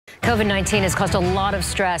COVID-19 has caused a lot of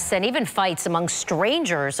stress and even fights among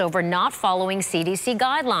strangers over not following CDC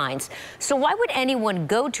guidelines. So why would anyone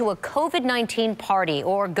go to a COVID-19 party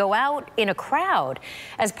or go out in a crowd?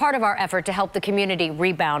 As part of our effort to help the community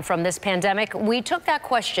rebound from this pandemic, we took that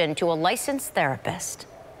question to a licensed therapist.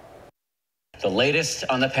 The latest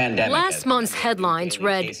on the pandemic. Last month's headlines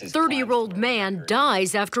read, 30-year-old man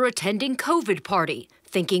dies after attending COVID party,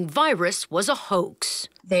 thinking virus was a hoax.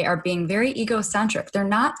 They are being very egocentric. They're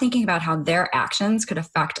not thinking about how their actions could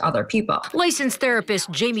affect other people. Licensed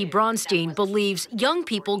therapist Jamie Bronstein believes young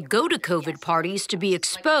people go to COVID parties to be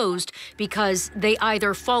exposed because they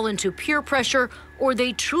either fall into peer pressure or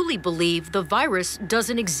they truly believe the virus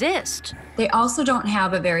doesn't exist. They also don't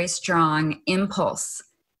have a very strong impulse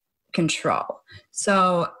control.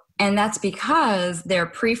 And that's because their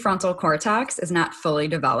prefrontal cortex is not fully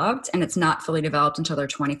developed, and it's not fully developed until they're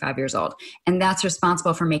 25 years old. And that's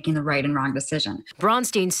responsible for making the right and wrong decision.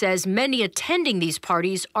 Bronstein says many attending these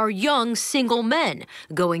parties are young single men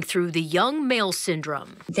going through the young male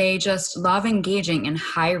syndrome. They just love engaging in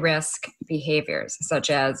high-risk behaviors,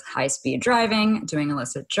 such as high-speed driving, doing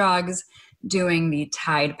illicit drugs, doing the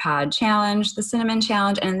Tide Pod Challenge, the Cinnamon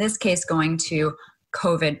Challenge, and in this case, going to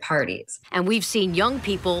COVID parties. And we've seen young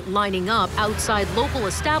people lining up outside local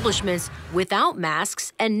establishments without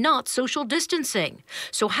masks and not social distancing.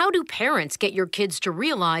 So how do parents get your kids to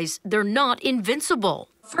realize they're not invincible?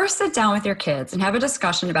 First, sit down with your kids and have a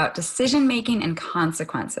discussion about decision-making and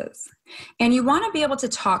consequences. And you want to be able to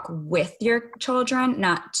talk with your children,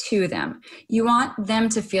 not to them. You want them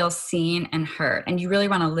to feel seen and heard, and you really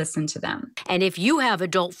want to listen to them. And if you have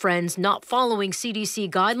adult friends not following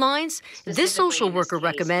CDC guidelines, this social worker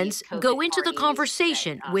recommends go into the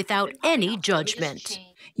conversation without any judgment.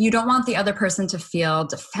 You don't want the other person to feel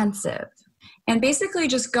defensive. And basically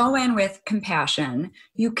just go in with compassion.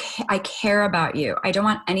 I care about you. I don't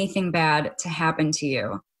want anything bad to happen to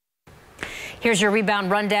you. Here's your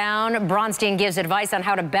Rebound Rundown. Bronstein gives advice on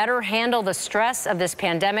how to better handle the stress of this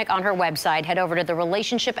pandemic on her website. Head over to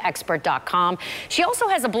therelationshipexpert.com. She also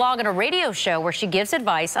has a blog and a radio show where she gives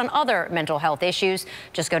advice on other mental health issues.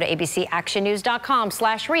 Just go to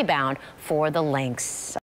abcactionnews.com/rebound for the links.